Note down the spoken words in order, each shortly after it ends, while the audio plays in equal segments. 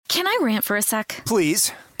Can I rant for a sec?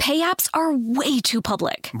 Please. Pay apps are way too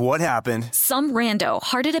public. What happened? Some rando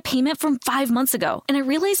hearted a payment from 5 months ago, and I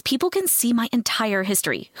realized people can see my entire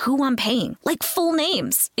history, who I'm paying, like full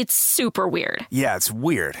names. It's super weird. Yeah, it's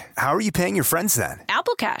weird. How are you paying your friends then?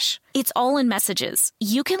 Apple Cash. It's all in messages.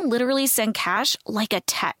 You can literally send cash like a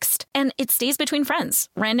text, and it stays between friends.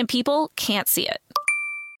 Random people can't see it.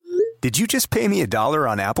 Did you just pay me $1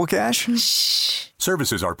 on Apple Cash? Shh.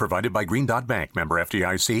 Services are provided by Green Dot Bank. Member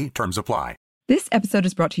FDIC. Terms apply. This episode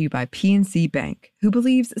is brought to you by PNC Bank, who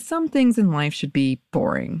believes some things in life should be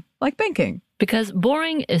boring, like banking. Because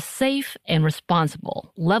boring is safe and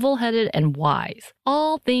responsible, level-headed and wise.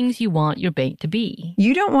 All things you want your bank to be.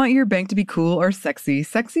 You don't want your bank to be cool or sexy.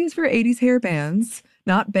 Sexy is for 80s hair bands,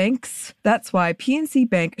 not banks. That's why PNC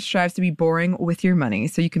Bank strives to be boring with your money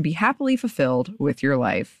so you can be happily fulfilled with your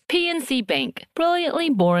life. PNC Bank,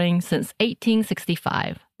 brilliantly boring since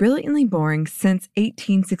 1865. Brilliantly Boring Since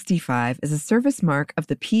 1865 is a service mark of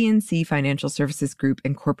the PNC Financial Services Group,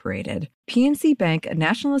 Incorporated. PNC Bank, a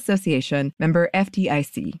National Association, member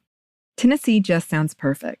FDIC. Tennessee just sounds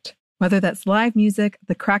perfect. Whether that's live music,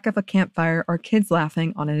 the crack of a campfire, or kids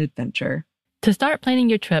laughing on an adventure. To start planning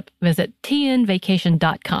your trip, visit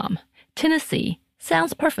tnvacation.com. Tennessee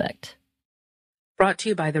sounds perfect. Brought to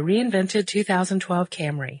you by the reinvented 2012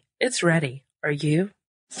 Camry. It's ready. Are you?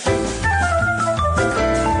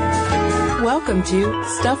 Welcome to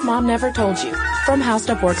Stuff Mom Never Told You from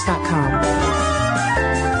HowStuffWorks.com.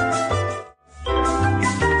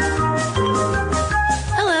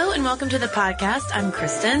 Hello and welcome to the podcast. I'm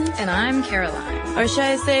Kristen. And I'm Caroline. Or should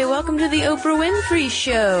I say, welcome to the Oprah Winfrey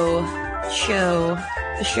Show.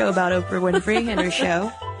 The show about Oprah Winfrey and her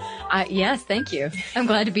show. Yes, thank you. I'm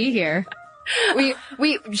glad to be here.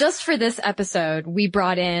 We just for this episode, we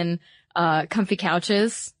brought in comfy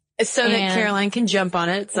couches. So that Caroline can jump on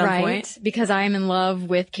it at some point. Because I am in love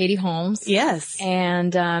with Katie Holmes. Yes.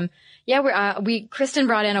 And, Kristen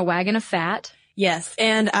brought in a wagon of fat. Yes.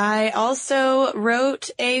 And I also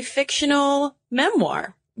wrote a fictional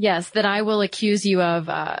memoir. Yes, that I will accuse you of,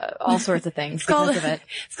 all sorts of things because of it.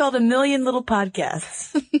 It's called A Million Little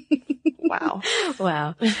Podcasts. Wow.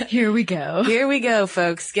 Wow. Here we go. Here we go,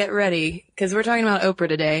 folks. Get ready. Cause we're talking about Oprah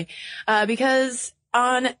today. Because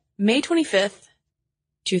on May 25th,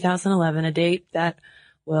 2011, a date that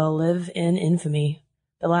will live in infamy,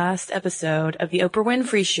 the last episode of the Oprah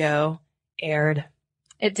Winfrey Show aired.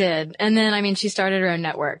 It did. And then, she started her own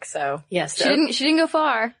network, so. Yes. She didn't go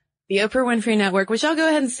far. The Oprah Winfrey Network, which I'll go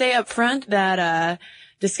ahead and say up front that,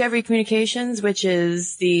 Discovery Communications, which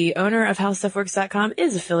is the owner of HowStuffWorks.com,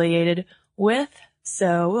 is affiliated with.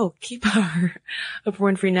 So we'll keep our Oprah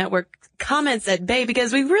Winfrey Network comments at bay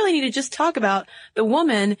because we really need to just talk about the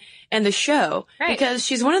woman and the show. Right. Because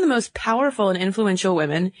she's one of the most powerful and influential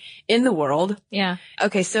women in the world. Yeah.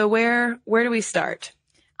 Okay, so where do we start?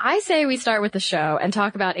 I say we start with the show and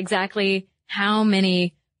talk about exactly how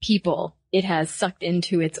many people it has sucked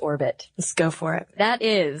into its orbit. Let's go for it. That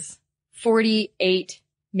is 48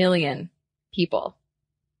 million people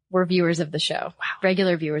were viewers of the show. Wow.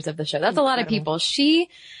 Regular viewers of the show. That's incredible. A lot of people. She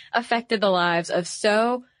affected the lives of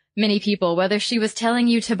so many people, whether she was telling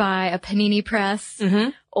you to buy a panini press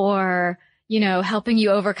or, helping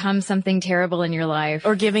you overcome something terrible in your life.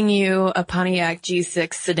 Or giving you a Pontiac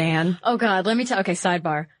G6 sedan. Oh God, let me tell, okay,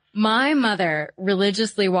 sidebar. My mother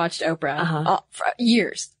religiously watched Oprah for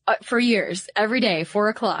years, every day,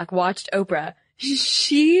 4:00, watched Oprah.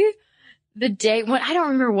 I don't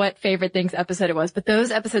remember what favorite things episode it was, but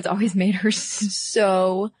those episodes always made her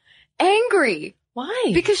so angry.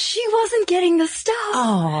 Why? Because she wasn't getting the stuff.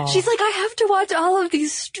 Oh. She's like, I have to watch all of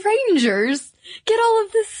these strangers get all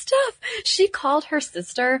of this stuff. She called her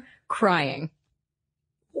sister crying.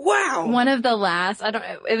 Wow. One of the last,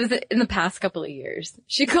 it was in the past couple of years.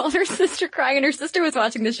 She called her sister crying, and her sister was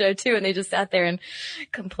watching the show too, and they just sat there and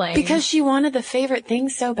complained. Because she wanted the favorite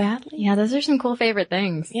things so badly? Yeah, those are some cool favorite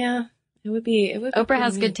things. Yeah. It would be Oprah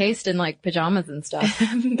has good taste in pajamas and stuff.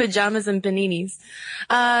 Pajamas and paninis.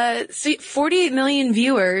 48 million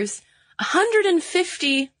viewers,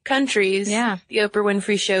 150 countries. Yeah. The Oprah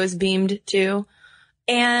Winfrey Show is beamed to.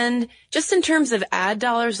 And just in terms of ad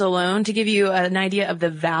dollars alone, to give you an idea of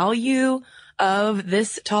the value of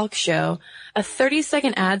this talk show, a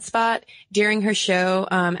 30-second ad spot during her show,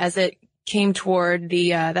 as it came toward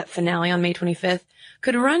that finale on May 25th,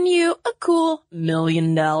 could run you a cool $1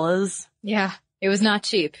 million. Yeah. It was not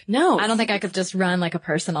cheap. No. I don't think I could just run a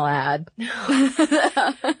personal ad. No.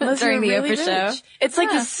 During the Oprah show. It's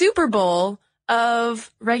like the Super Bowl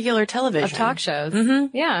of regular television. Of talk shows.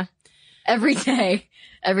 Mm-hmm. Yeah. Every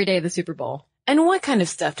day the Super Bowl. And what kind of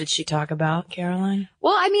stuff did she talk about, Caroline?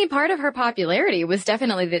 Well, I mean, part of her popularity was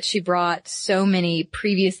definitely that she brought so many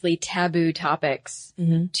previously taboo topics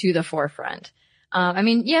to the forefront. I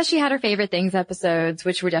mean, yeah, she had her favorite things episodes,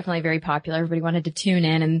 which were definitely very popular. Everybody wanted to tune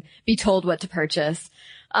in and be told what to purchase.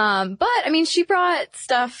 But I mean, she brought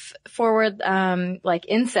stuff forward, like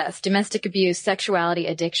incest, domestic abuse, sexuality,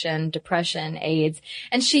 addiction, depression, AIDS,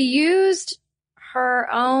 and she used her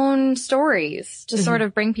own stories to sort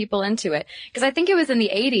of bring people into it. Cause I think it was in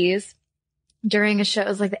the 80s during a show, it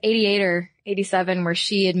was like the 88 or 87 where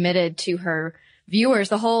she admitted to her viewers,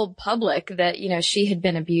 the whole public, that, you know, she had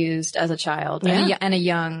been abused as a child and a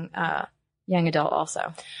young adult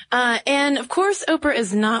also. And of course, Oprah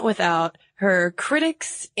is not without her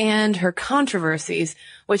critics and her controversies,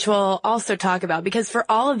 which we'll also talk about, because for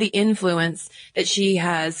all of the influence that she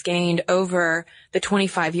has gained over the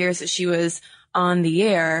 25 years that she was on the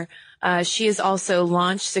air, she has also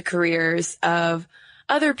launched the careers of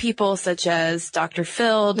other people such as Dr.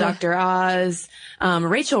 Phil, Dr. Oz,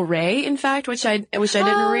 Rachel Ray, in fact, which I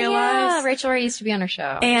didn't realize. Yeah, Rachel Ray used to be on her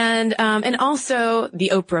show. And also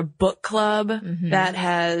the Oprah Book Club that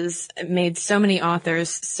has made so many authors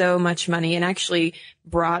so much money and actually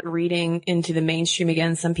brought reading into the mainstream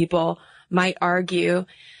again, some people might argue.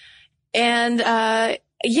 And,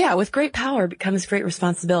 yeah, with great power becomes great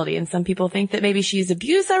responsibility. And some people think that maybe she's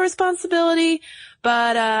abused that responsibility,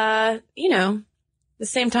 but, you know, at the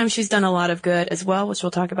same time, she's done a lot of good as well, which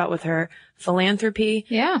we'll talk about with her philanthropy.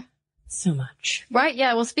 Yeah. So much. Right.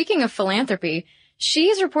 Yeah. Well, speaking of philanthropy,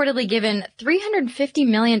 she's reportedly given $350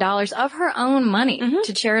 million of her own money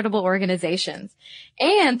to charitable organizations.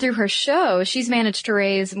 And through her show, she's managed to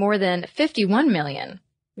raise more than $51 million.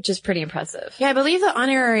 Which is pretty impressive. Yeah, I believe the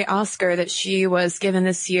honorary Oscar that she was given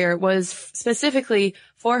this year was specifically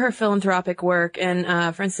for her philanthropic work.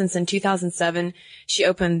 And, for instance, in 2007, she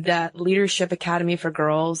opened that Leadership Academy for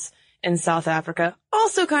Girls in South Africa.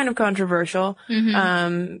 Also kind of controversial,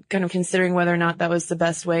 kind of considering whether or not that was the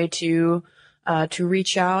best way to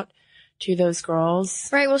reach out to those girls.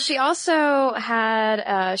 Right. Well, she also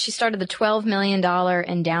had, she started the $12 million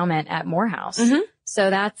endowment at Morehouse. So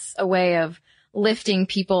that's a way of lifting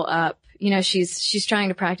people up. You know, she's trying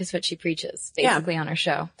to practice what she preaches, basically, on her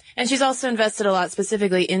show. And she's also invested a lot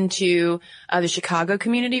specifically into the Chicago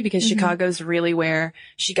community, because Chicago's really where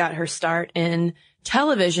she got her start in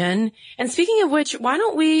television. And speaking of which, why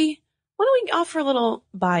don't we offer a little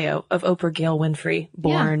bio of Oprah Gail Winfrey,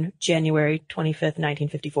 born January 25th,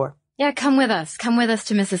 1954. Yeah, come with us. Come with us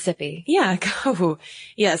to Mississippi. Yeah, go.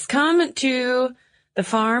 Yes, come to the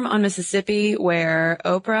farm on Mississippi where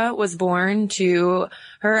Oprah was born to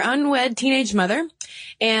her unwed teenage mother.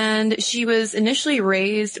 And she was initially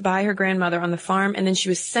raised by her grandmother on the farm, and then she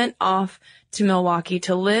was sent off to Milwaukee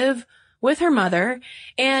to live with her mother.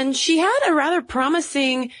 And she had a rather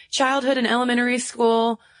promising childhood in elementary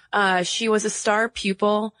school. She was a star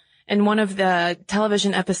pupil. In one of the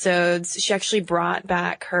television episodes, she actually brought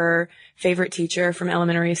back her favorite teacher from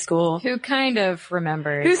elementary school. Who kind of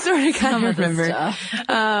remembered. Who sort of kind of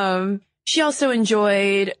remembered. She also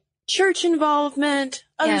enjoyed church involvement,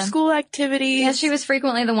 other school activities. Yeah, she was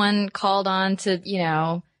frequently the one called on to, you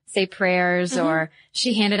know, say prayers, or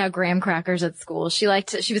she handed out graham crackers at school. She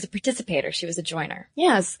was a participator. She was a joiner.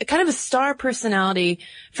 Yes, kind of a star personality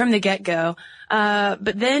from the get-go.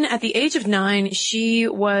 But then at the age of 9, she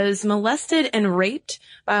was molested and raped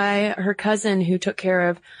by her cousin who took care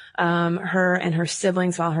of her and her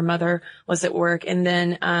siblings while her mother was at work. And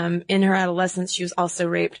then in her adolescence, she was also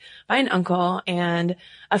raped by an uncle and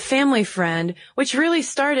a family friend, which really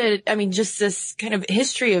started, I mean, just this kind of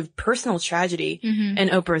history of personal tragedy in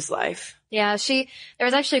Oprah's life. Yeah, there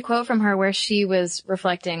was actually a quote from her where she was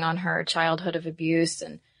reflecting on her childhood of abuse,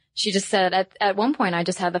 and she just said, at one point, I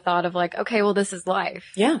just had the thought of like, okay, well, this is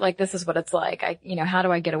life. Yeah. Like, this is what it's like. How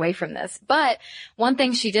do I get away from this? But one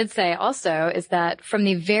thing she did say also is that from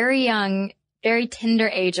the very young, very tender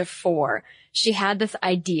age of 4, she had this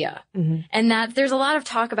idea. And that there's a lot of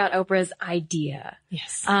talk about Oprah's idea.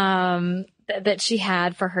 Yes. That she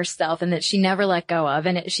had for herself and that she never let go of.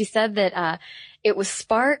 And she said that, it was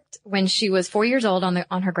sparked when she was 4 years old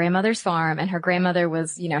on her grandmother's farm, and her grandmother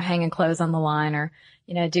was, hanging clothes on the line or,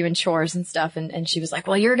 doing chores and stuff. And she was like,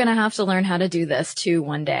 well, you're going to have to learn how to do this too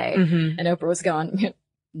one day. And Oprah was going,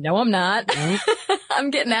 no, I'm not. I'm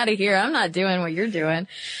getting out of here. I'm not doing what you're doing.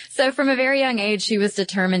 So from a very young age, she was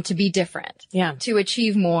determined to be different. Yeah. To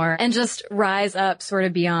achieve more and just rise up sort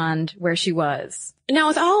of beyond where she was. Now,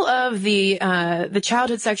 with all of the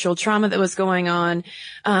childhood sexual trauma that was going on,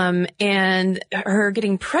 and her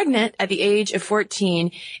getting pregnant at the age of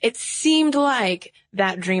 14, it seemed like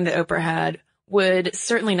that dream that Oprah had would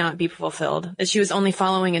certainly not be fulfilled, that she was only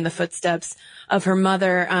following in the footsteps of her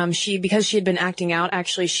mother. Because she had been acting out,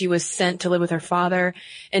 actually, she was sent to live with her father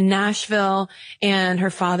in Nashville, and her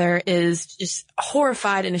father is just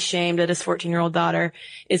horrified and ashamed that his 14-year-old daughter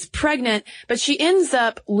is pregnant, but she ends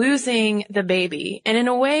up losing the baby. And in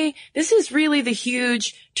a way, this is really the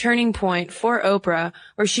huge turning point for Oprah,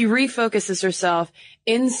 where she refocuses herself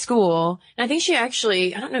in school. And I think she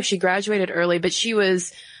actually, I don't know if she graduated early, but she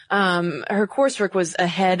was, her coursework was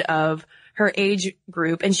ahead of her age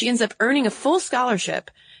group, and she ends up earning a full scholarship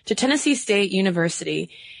to Tennessee State University.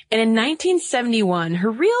 And in 1971, her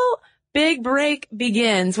real big break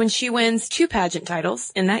begins when she wins 2 pageant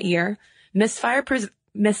titles in that year, Miss Fire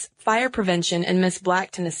Prevention and Miss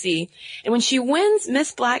Black Tennessee. And when she wins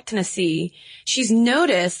Miss Black Tennessee, she's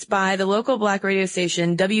noticed by the local black radio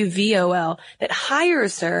station, WVOL, that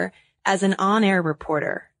hires her as an on-air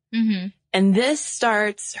reporter. Mm-hmm. And this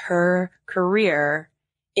starts her career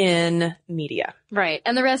in media. Right.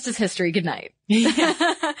 And the rest is history. Good night. She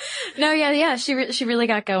really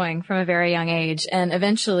got going from a very young age, and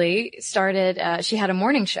eventually started, she had a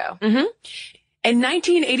morning show. Mm-hmm. In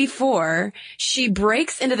 1984, she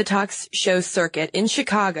breaks into the talk show circuit in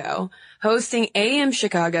Chicago, hosting AM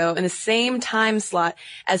Chicago in the same time slot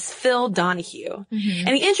as Phil Donahue. Mm-hmm.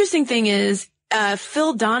 And the interesting thing is,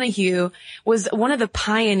 Phil Donahue was one of the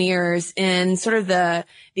pioneers in sort of the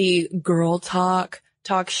girl talk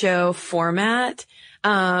show format.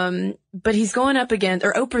 But he's going up against,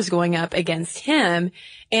 or Oprah's going up against him.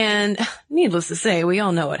 And needless to say, we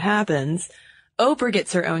all know what happens. Oprah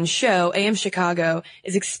gets her own show. AM Chicago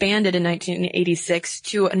is expanded in 1986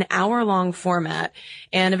 to an hour-long format.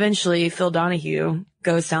 And eventually Phil Donahue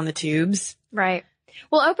goes down the tubes. Right.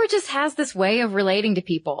 Well, Oprah just has this way of relating to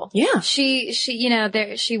people. Yeah. She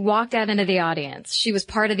walked out into the audience. She was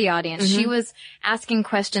part of the audience. Mm-hmm. She was asking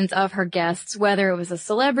questions of her guests, whether it was a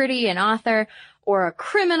celebrity, an author, or a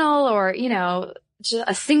criminal, or, just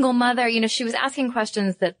a single mother. She was asking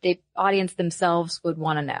questions that the audience themselves would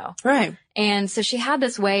want to know. Right. And so she had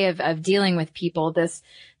this way of dealing with people, this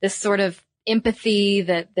sort of empathy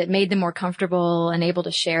that made them more comfortable and able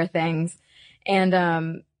to share things.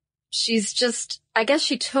 And, she's just, I guess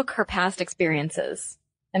she took her past experiences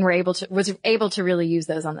and was able to really use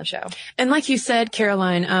those on the show. And like you said,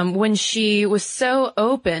 Caroline, when she was so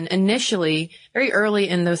open initially, very early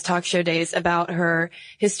in those talk show days, about her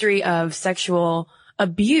history of sexual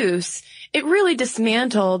abuse, it really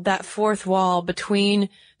dismantled that fourth wall between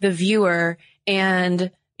the viewer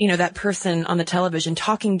and that person on the television,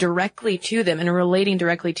 talking directly to them and relating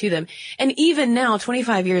directly to them. And even now,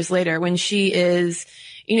 25 years later, when she is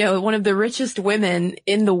one of the richest women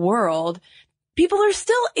in the world, people are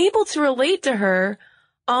still able to relate to her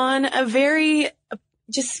on a very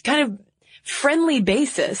just kind of friendly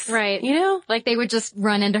basis. Right. Like they would just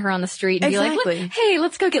run into her on the street and exactly. be like, hey,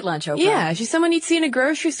 let's go get lunch, Oprah. Yeah. She's someone you'd see in a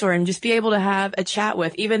grocery store and just be able to have a chat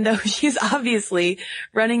with, even though she's obviously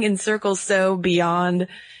running in circles so beyond,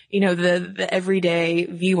 the everyday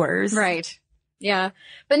viewers. Right. Yeah.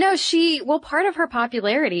 But no, part of her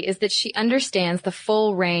popularity is that she understands the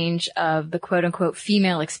full range of the quote unquote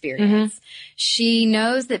female experience. Mm-hmm. She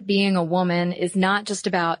knows that being a woman is not just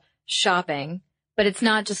about shopping, but it's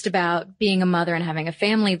not just about being a mother and having a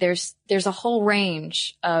family. There's a whole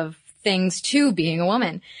range of things to being a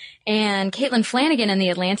woman. And Caitlin Flanagan in The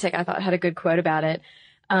Atlantic, I thought, had a good quote about it.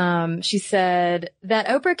 She said that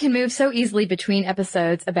Oprah can move so easily between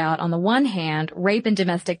episodes about, on the one hand, rape and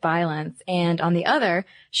domestic violence, and on the other,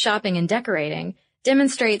 shopping and decorating,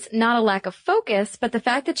 demonstrates not a lack of focus, but the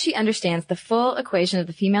fact that she understands the full equation of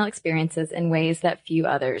the female experiences in ways that few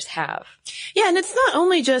others have. Yeah, and it's not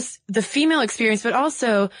only just the female experience, but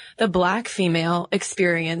also the black female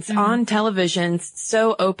experience on television,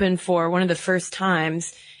 so open for one of the first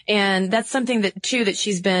times. And that's something that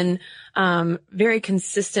she's been very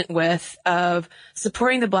consistent with, of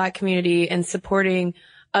supporting the black community and supporting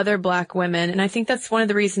other black women. And I think that's one of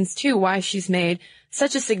the reasons too why she's made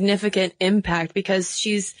such a significant impact, because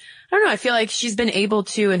I feel like she's been able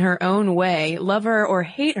to, in her own way, love her or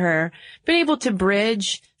hate her, been able to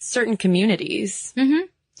bridge certain communities. Mm-hmm.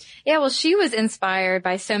 Yeah, well, she was inspired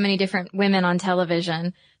by so many different women on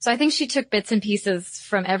television. So I think she took bits and pieces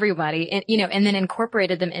from everybody and, and then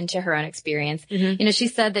incorporated them into her own experience. Mm-hmm. She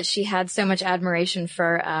said that she had so much admiration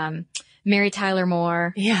for, Mary Tyler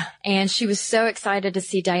Moore. Yeah. And she was so excited to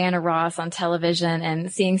see Diana Ross on television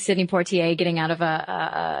and seeing Sidney Poitier getting out of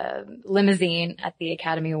a limousine at the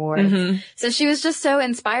Academy Awards. Mm-hmm. So she was just so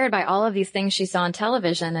inspired by all of these things she saw on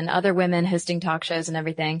television and other women hosting talk shows and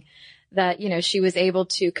everything, that, she was able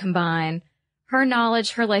to combine her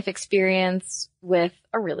knowledge, her life experience with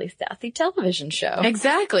a really sassy television show.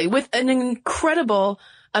 Exactly. With an incredible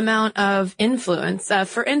amount of influence.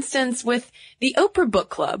 For instance, with the Oprah Book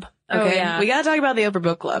Club. Okay. Oh, yeah. We gotta talk about the Oprah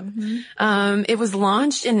Book Club. Mm-hmm. It was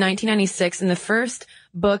launched in 1996, and the first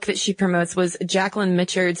book that she promotes was Jacqueline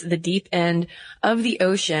Mitchard's The Deep End of the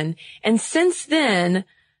Ocean. And since then,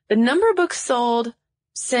 the number of books sold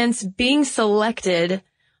since being selected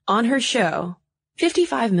on her show,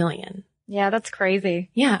 55 million. Yeah, that's crazy.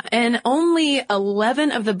 Yeah. And only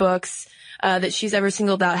 11 of the books that she's ever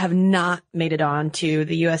singled out have not made it on to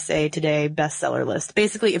the USA Today bestseller list.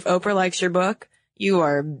 Basically, if Oprah likes your book, you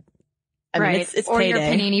are, I mean, it's or payday. your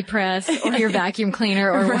panini press or your vacuum cleaner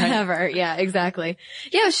or Right. whatever. Yeah, exactly.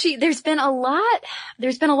 Yeah, there's been a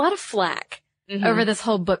lot of flack over this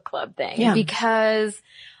whole book club thing. Yeah. Because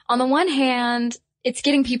on the one hand, it's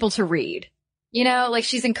getting people to read. You know, like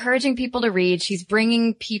she's encouraging people to read. She's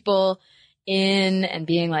bringing people in and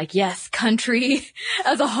being like, yes, country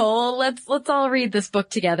as a whole, let's all read this book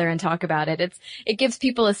together and talk about it. It gives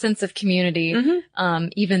people a sense of community,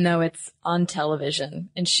 even though it's on television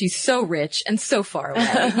and she's so rich and so far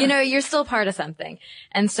away. You know, you're still part of something.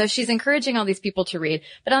 And so she's encouraging all these people to read.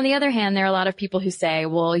 But on the other hand, there are a lot of people who say,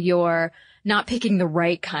 well, you're not picking the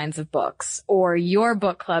right kinds of books, or your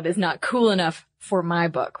book club is not cool enough for my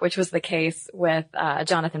book, which was the case with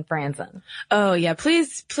Jonathan Franzen. Oh yeah,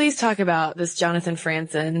 please talk about this Jonathan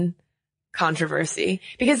Franzen controversy,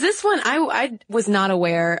 because this one I was not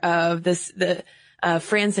aware of the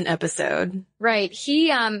Franzen episode. Right.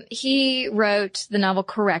 He wrote the novel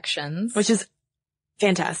Corrections, which is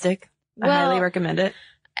fantastic. I highly recommend it.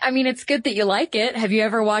 I mean, it's good that you like it. Have you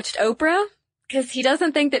ever watched Oprah? Because he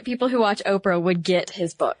doesn't think that people who watch Oprah would get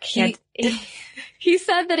his book. He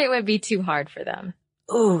said that it would be too hard for them.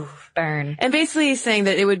 Ooh. Burn. And basically he's saying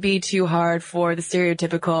that it would be too hard for the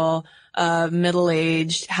stereotypical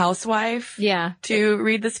middle-aged housewife to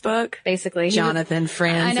read this book. Basically. Jonathan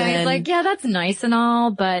Franzen. I know, he's like, yeah, that's nice and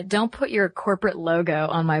all, but don't put your corporate logo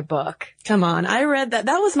on my book. Come on. I read that.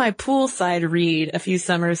 That was my poolside read a few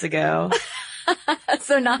summers ago.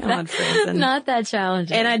 So not that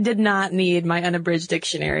challenging. And I did not need my unabridged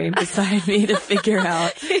dictionary beside me to figure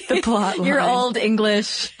out the plot line. Your old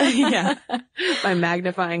English. Yeah. My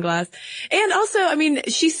magnifying glass. And also, I mean,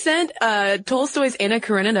 she sent Tolstoy's Anna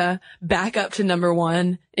Karenina back up to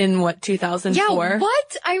 #1 in 2004? Yeah,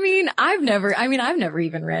 what? I've never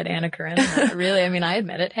even read Anna Karenina. Really? I mean, I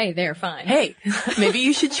admit it. Hey, they're fine. Hey, maybe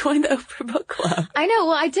you should join the Oprah Book Club. I know.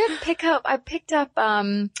 Well, I picked up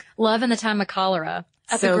Love in the Time of Cholera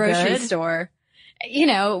at the grocery store. You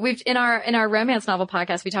know, we've, in our romance novel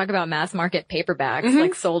podcast, we talk about mass market paperbacks,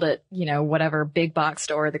 like sold at, you know, whatever big box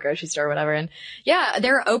store, the grocery store, whatever. And yeah,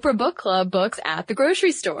 there are Oprah Book Club books at the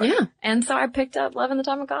grocery store. Yeah. And so I picked up Love in the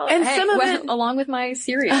Time of Cholera. And some of it, along with my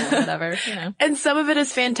cereal or whatever, you know. And some of it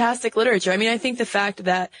is fantastic literature. I mean, I think the fact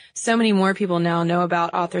that so many more people now know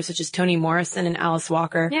about authors such as Toni Morrison and Alice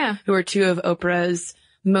Walker, who are two of Oprah's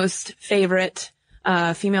most favorite,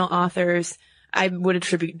 female authors, I would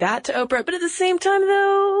attribute that to Oprah. But at the same time,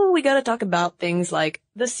 though, we gotta talk about things like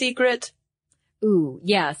The Secret. Ooh,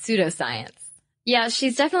 yeah, pseudoscience. Yeah,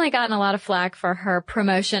 she's definitely gotten a lot of flack for her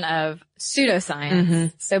promotion of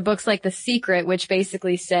pseudoscience. So books like The Secret, which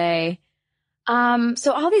basically say,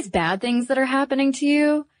 so all these bad things that are happening to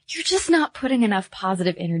you, you're just not putting enough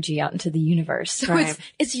positive energy out into the universe. So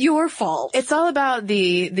it's your fault. It's all about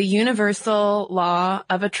the universal law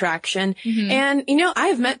of attraction. And, you know,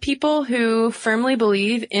 I've met people who firmly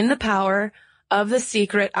believe in the power of The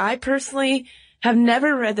Secret. I personally have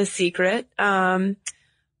never read The Secret. But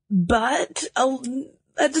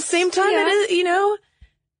at the same time, it is, you know,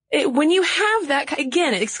 when you have that,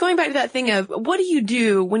 again, it's going back to that thing of what do you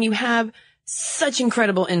do when you have such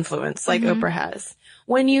incredible influence like Oprah has?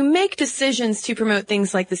 When you make decisions to promote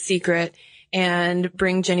things like The Secret and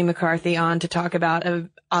bring Jenny McCarthy on to talk about an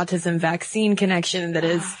autism vaccine connection that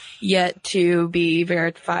is yet to be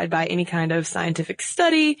verified by any kind of scientific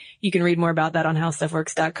study. You can read more about that on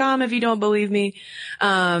howstuffworks.com if you don't believe me.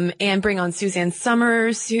 And bring on Suzanne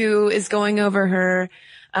Summers, who is going over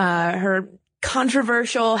her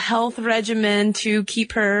controversial health regimen to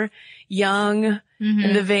keep her young.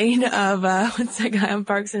 In the vein of, what's that guy on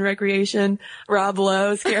Parks and Recreation? Rob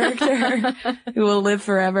Lowe's character, who will live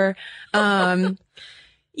forever.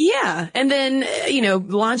 Yeah. And then, you know,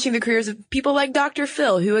 launching the careers of people like Dr.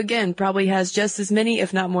 Phil, who again probably has just as many,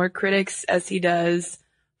 if not more critics as he does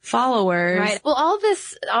followers. Right. Well, all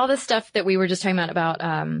this stuff that we were just talking about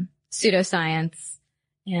pseudoscience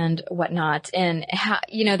and whatnot. And how,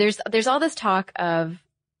 you know, there's all this talk of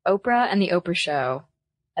Oprah and the Oprah show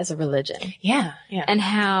as a religion. Yeah. Yeah. And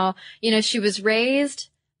how, she was raised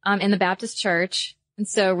in the Baptist church. And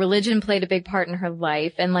so religion played a big part in her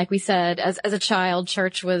life. And like we said, as a child,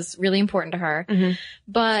 church was really important to her. Mm-hmm.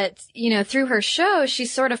 But, through her show, she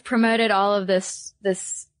sort of promoted all of this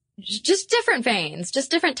just different veins,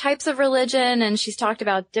 just different types of religion. And she's talked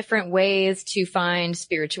about different ways to find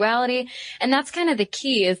spirituality. And that's kind of the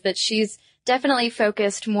key, is that she's definitely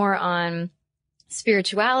focused more on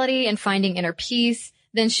spirituality and finding inner peace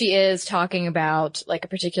than she is talking about like a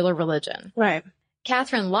particular religion. Right.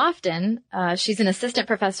 Catherine Lofton, she's an assistant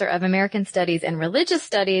professor of American Studies and Religious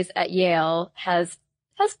Studies at Yale, has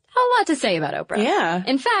a lot to say about Oprah. Yeah.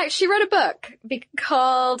 In fact, she wrote a book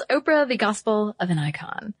called Oprah, the Gospel of an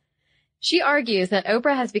Icon. She argues that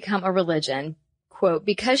Oprah has become a religion, quote,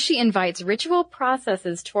 because she invites ritual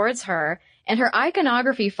processes towards her, and her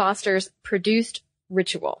iconography fosters produced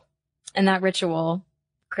ritual. And that ritual,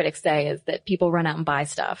 critics say, is that people run out and buy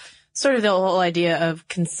stuff. Sort of the whole idea of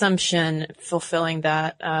consumption fulfilling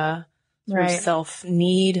that Right.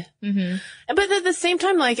 self-need. Mm-hmm. But at the same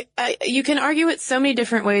time, like, you can argue it so many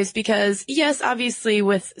different ways because, yes, obviously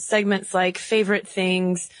with segments like favorite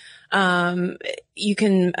things, you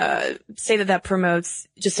can say that promotes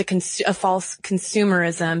just a false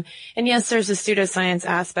consumerism. And yes, there's a pseudoscience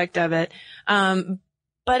aspect of it.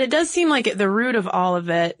 But it does seem like at the root of all of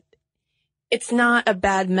it, it's not a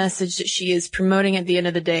bad message that she is promoting at the end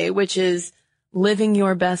of the day, which is living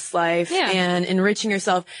your best life and enriching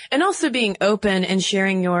yourself, and also being open and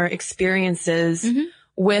sharing your experiences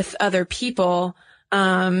with other people.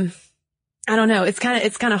 I don't know. It's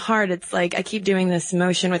kind of hard. It's like I keep doing this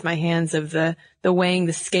motion with my hands of the weighing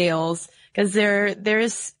the scales, because there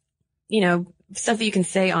is, stuff that you can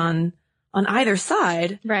say on either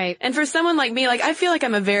side. Right. And for someone like me, like, I feel like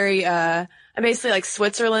I'm a very, I'm basically like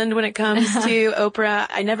Switzerland when it comes to Oprah.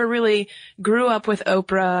 I never really grew up with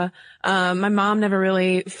Oprah. My mom never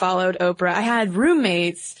really followed Oprah. I had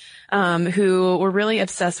roommates, who were really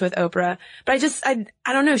obsessed with Oprah, but I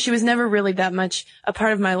don't know. She was never really that much a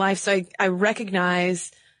part of my life. So I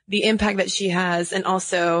recognize the impact that she has, and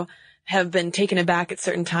also have been taken aback at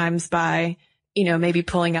certain times by, maybe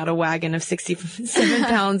pulling out a wagon of 67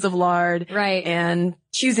 pounds of lard. Right. And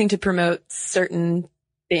choosing to promote certain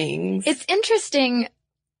things. It's interesting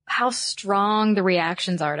how strong the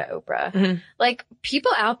reactions are to Oprah. Mm-hmm. Like,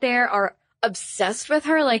 people out there are obsessed with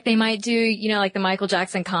her. Like, they might do, like the Michael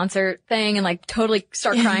Jackson concert thing and like totally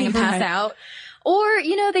start crying and pass out. Or,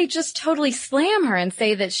 they just totally slam her and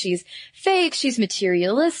say that she's fake, she's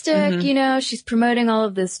materialistic, she's promoting all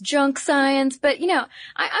of this junk science. But,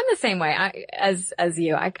 I'm the same way as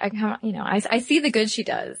you. I see the good she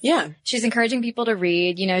does. Yeah. She's encouraging people to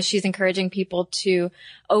read, she's encouraging people to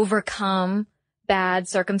overcome bad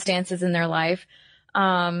circumstances in their life.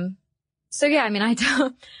 So yeah,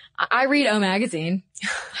 I read O Magazine.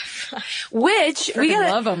 Which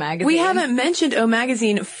love O Magazine. We haven't mentioned O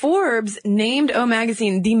Magazine. Forbes named O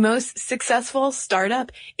Magazine the most successful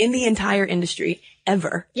startup in the entire industry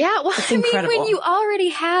ever. Yeah, well, it's incredible. When you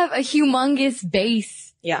already have a humongous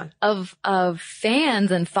base of fans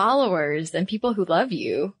and followers and people who love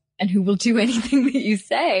you and who will do anything that you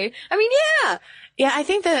say. Yeah. Yeah, I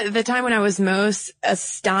think the time when I was most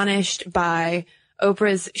astonished by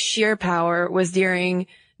Oprah's sheer power was during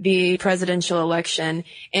the presidential election,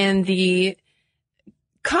 and the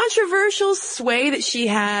controversial sway that she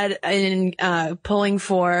had in pulling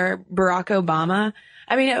for Barack Obama.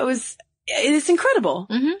 It's incredible.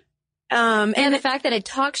 Mm-hmm. And the fact that a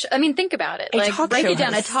talk show, think about it. Break it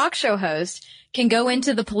down. A talk show host can go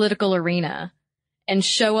into the political arena and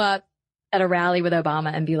show up at a rally with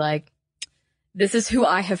Obama and be like, this is who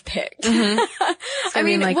I have picked. Mm-hmm.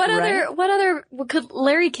 What other could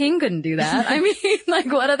Larry King couldn't do that?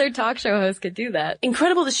 What other talk show host could do that?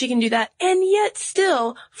 Incredible that she can do that, and yet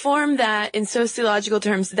still form that, in sociological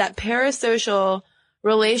terms, that parasocial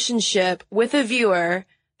relationship with a viewer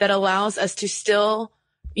that allows us to still,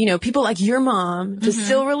 people like your mom, to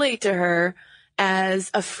still relate to her as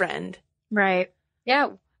a friend. Right.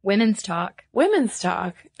 Yeah. Women's talk.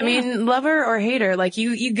 Yeah. Love her or hate her, like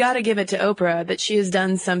you gotta give it to Oprah that she has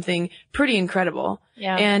done something pretty incredible.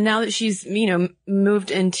 Yeah. And now that she's, moved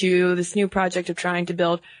into this new project of trying to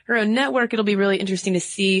build her own network, it'll be really interesting to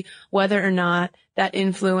see whether or not that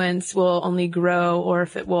influence will only grow or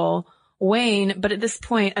if it will wane. But at this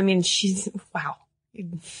point, she's, wow.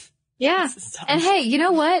 Yeah. And hey, you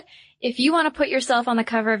know what? If you want to put yourself on the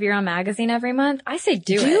cover of your own magazine every month, I say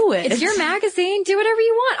do it. It's your magazine. Do whatever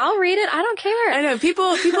you want. I'll read it. I don't care. I know.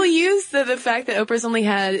 People use the fact that Oprah's only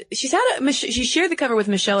she shared the cover with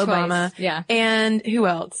Michelle Twice. Obama. Yeah. And who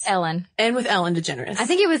else? Ellen. And with Ellen DeGeneres. I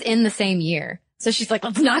think it was in the same year. So she's like,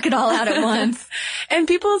 let's knock it all out at once. And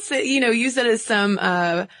people say, use it as some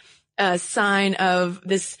sign of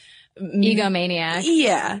this egomaniac.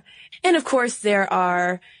 Yeah. And of course there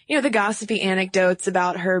are, the gossipy anecdotes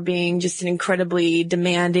about her being just an incredibly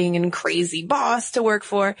demanding and crazy boss to work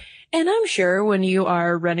for. And I'm sure when you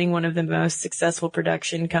are running one of the most successful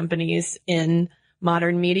production companies in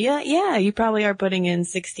modern media, yeah, you probably are putting in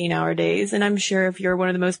 16-hour days. And I'm sure if you're one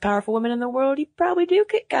of the most powerful women in the world, you probably do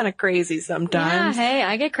get kind of crazy sometimes. Yeah, hey,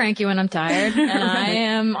 I get cranky when I'm tired and I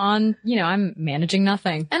am on, I'm managing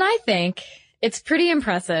nothing. And I think it's pretty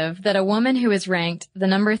impressive that a woman who is ranked the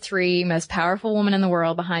number 3 most powerful woman in the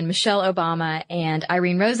world behind Michelle Obama and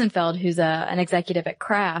Irene Rosenfeld, who's an executive at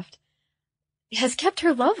Kraft, has kept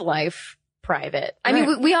her love life private. I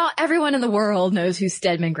mean, everyone in the world knows who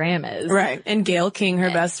Stedman Graham is. Right. And Gayle King, her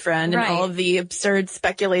best friend, and all of the absurd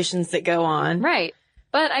speculations that go on. Right.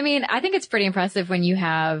 But I mean, I think it's pretty impressive when you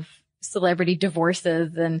have celebrity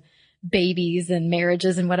divorces and babies and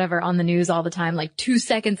marriages and whatever on the news all the time, like 2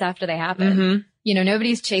 seconds after they happen. Mm-hmm.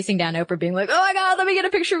 Nobody's chasing down Oprah being like, oh my God, let me get a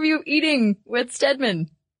picture of you eating with Stedman.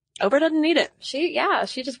 Oprah doesn't need it. She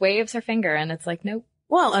just waves her finger and it's like, nope.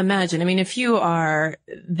 Well, imagine, if you are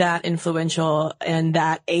that influential and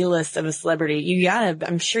that A-list of a celebrity,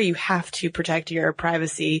 I'm sure you have to protect your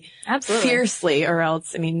privacy fiercely, or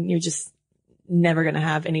else, you're just never going to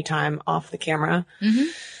have any time off the camera. Mm-hmm.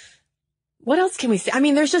 What else can we say?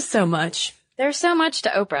 There's just so much. There's so much to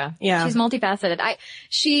Oprah. Yeah. She's multifaceted.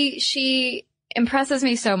 She impresses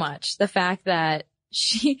me so much. The fact that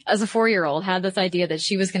she, as a 4-year-old, had this idea that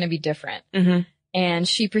she was going to be different. Mm-hmm. And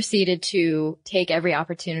she proceeded to take every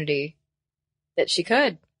opportunity that she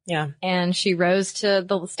could. Yeah. And she rose to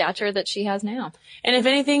the stature that she has now. And if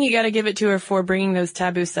anything, you got to give it to her for bringing those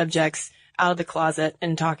taboo subjects out of the closet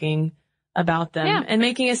and talking about them and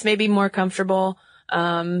making us maybe more comfortable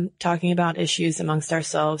talking about issues amongst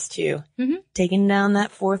ourselves too. Mm-hmm. Taking down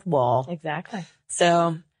that fourth wall. Exactly.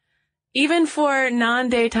 So even for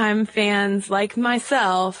non-daytime fans like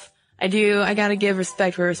myself, I gotta give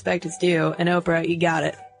respect where respect is due. And Oprah, you got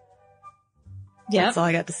it. Yeah. That's all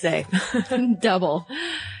I got to say. Double.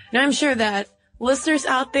 Now I'm sure that listeners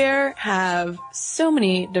out there have so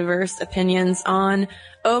many diverse opinions on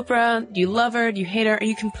Oprah. Do you love her? Do you hate her? Are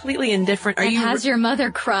you completely indifferent? Has your mother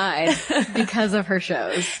cried because of her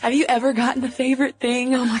shows? Have you ever gotten a favorite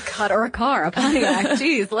thing? Oh my God, or a car, a Pontiac.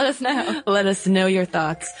 Jeez, let us know. Let us know your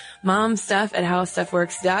thoughts.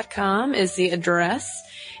 momstuff@howstuffworks.com is the address.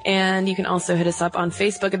 And you can also hit us up on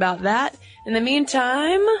Facebook about that. In the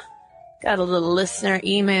meantime, got a little listener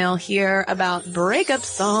email here about breakup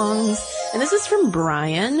songs. And this is from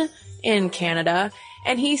Brian in Canada.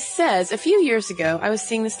 And he says, a few years ago, I was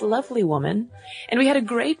seeing this lovely woman, and we had a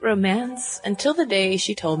great romance until the day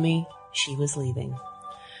she told me she was leaving.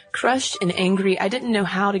 Crushed and angry, I didn't know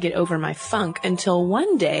how to get over my funk until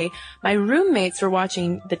one day my roommates were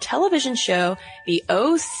watching the television show The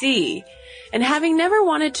OC. And having never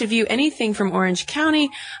wanted to view anything from Orange County,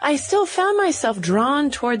 I still found myself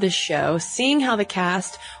drawn toward the show, seeing how the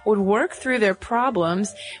cast would work through their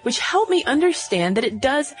problems, which helped me understand that it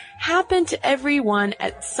does happen to everyone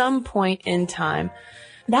at some point in time.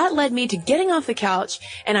 That led me to getting off the couch,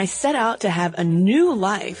 and I set out to have a new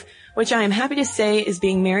life, which I am happy to say is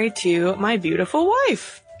being married to my beautiful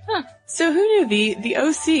wife. Huh. So who knew the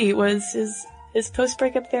OC was his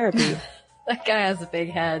post-breakup therapy? That guy has a big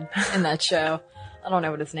head in that show. I don't know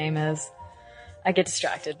what his name is. I get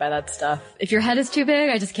distracted by that stuff. If your head is too big,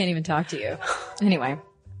 I just can't even talk to you. Anyway.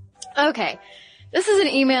 Okay. This is an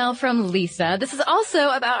email from Lisa. This is also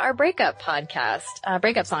about our breakup song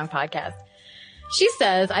podcast. She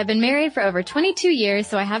says, I've been married for over 22 years,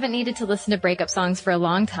 so I haven't needed to listen to breakup songs for a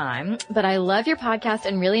long time, but I love your podcast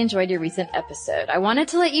and really enjoyed your recent episode. I wanted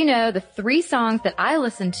to let you know the 3 songs that I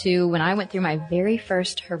listened to when I went through my very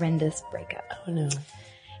first horrendous breakup. Oh no.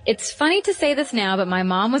 It's funny to say this now, but my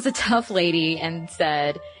mom was a tough lady and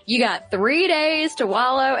said, you got 3 days to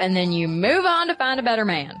wallow and then you move on to find a better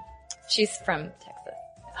man. She's from Texas.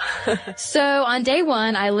 So on day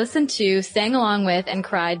 1, I listened to, sang along with, and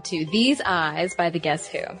cried to These Eyes by the Guess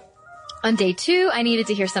Who. On day 2, I needed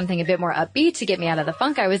to hear something a bit more upbeat to get me out of the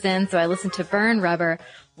funk I was in, so I listened to Burn Rubber,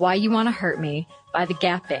 Why You Wanna Hurt Me by the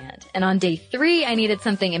Gap Band. And on day 3, I needed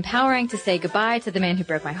something empowering to say goodbye to the man who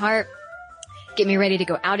broke my heart, get me ready to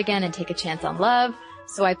go out again and take a chance on love,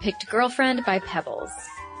 so I picked Girlfriend by Pebbles.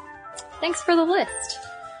 Thanks for the list.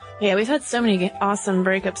 Yeah, we've had so many awesome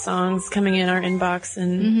breakup songs coming in our inbox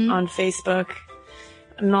and on Facebook.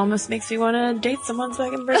 It almost makes me want to date someone so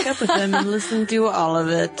I can break up with them and listen to all of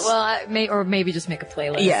it. Well, or maybe just make a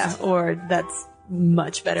playlist. Yeah, or that's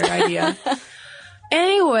much better idea.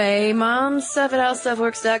 Anyway,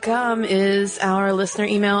 momstuff@howstuffworks.com is our listener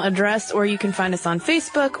email address, or you can find us on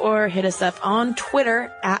Facebook or hit us up on Twitter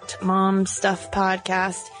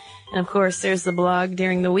 @MomStuffPodcast. And of course, there's the blog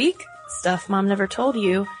during the week, Stuff Mom Never Told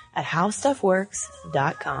You, at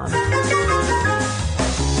howstuffworks.com.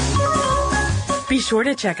 Be sure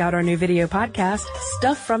to check out our new video podcast,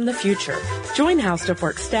 Stuff from the Future. Join How Stuff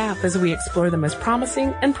Works staff as we explore the most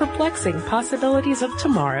promising and perplexing possibilities of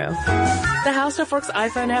tomorrow. The How Stuff Works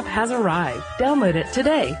iPhone app has arrived. Download it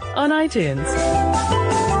today on iTunes.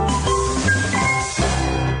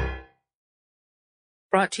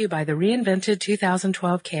 Brought to you by the reinvented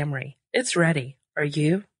 2012 Camry. It's ready. Are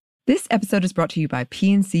you? This episode is brought to you by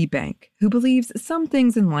PNC Bank, who believes some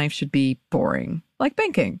things in life should be boring, like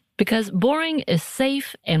banking. Because boring is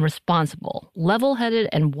safe and responsible, level-headed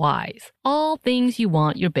and wise. All things you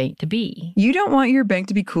want your bank to be. You don't want your bank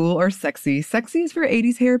to be cool or sexy. Sexy is for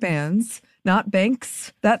 80s hair bands, not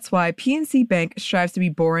banks. That's why PNC Bank strives to be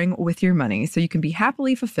boring with your money so you can be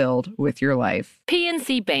happily fulfilled with your life.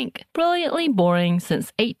 PNC Bank, brilliantly boring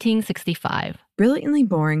since 1865. Brilliantly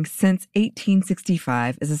Boring Since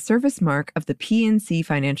 1865 is a service mark of the PNC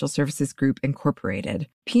Financial Services Group, Incorporated.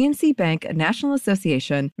 PNC Bank, a National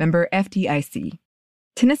Association, member FDIC.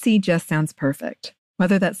 Tennessee just sounds perfect,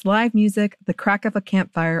 whether that's live music, the crack of a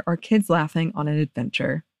campfire, or kids laughing on an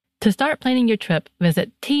adventure. To start planning your trip,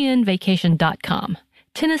 visit tnvacation.com.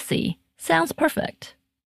 Tennessee sounds perfect.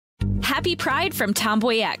 Happy Pride from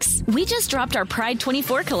Tomboy X. We just dropped our Pride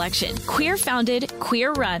 24 collection. Queer founded,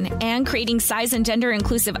 queer run, and creating size and gender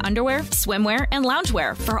inclusive underwear, swimwear, and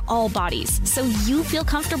loungewear for all bodies, so you feel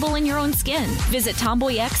comfortable in your own skin. Visit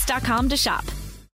tomboyx.com to shop.